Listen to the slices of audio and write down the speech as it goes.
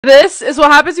This is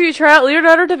what happens when you try out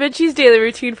Leonardo da Vinci's daily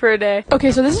routine for a day.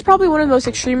 Okay, so this is probably one of the most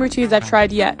extreme routines I've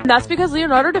tried yet. And that's because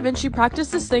Leonardo da Vinci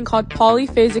practiced this thing called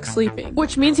polyphasic sleeping,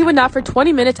 which means he would nap for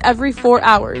 20 minutes every 4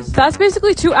 hours. That's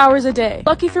basically 2 hours a day.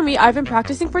 Lucky for me, I've been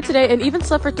practicing for today and even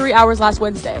slept for 3 hours last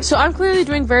Wednesday. So I'm clearly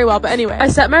doing very well, but anyway, I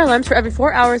set my alarms for every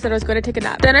 4 hours that I was going to take a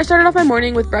nap. Then I started off my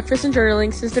morning with breakfast and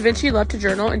journaling, since da Vinci loved to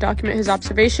journal and document his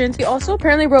observations. He also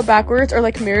apparently wrote backwards or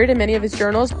mirrored in many of his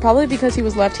journals, probably because he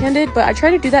was left-handed, but I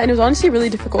tried to do that and it was honestly really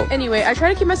difficult. Anyway, I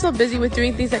try to keep myself busy with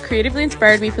doing things that creatively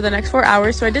inspired me for the next 4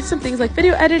 hours, so I did some things like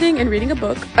video editing and reading a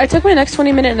book. I took my next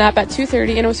 20-minute nap at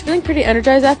 2:30 and I was feeling pretty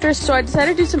energized after, so I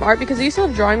decided to do some art because I used to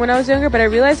love drawing when I was younger, but I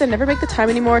realized I never make the time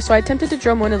anymore, so I attempted to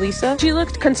draw Mona Lisa. She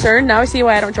looked concerned. Now I see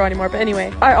why I don't draw anymore, but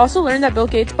anyway. I also learned that Bill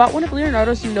Gates bought one of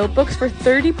Leonardo's notebooks for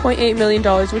 $30.8 million,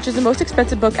 which is the most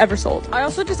expensive book ever sold. I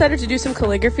also decided to do some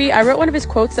calligraphy. I wrote one of his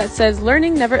quotes that says,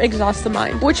 "Learning never exhausts the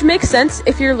mind," which makes sense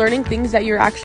if you're learning things that you're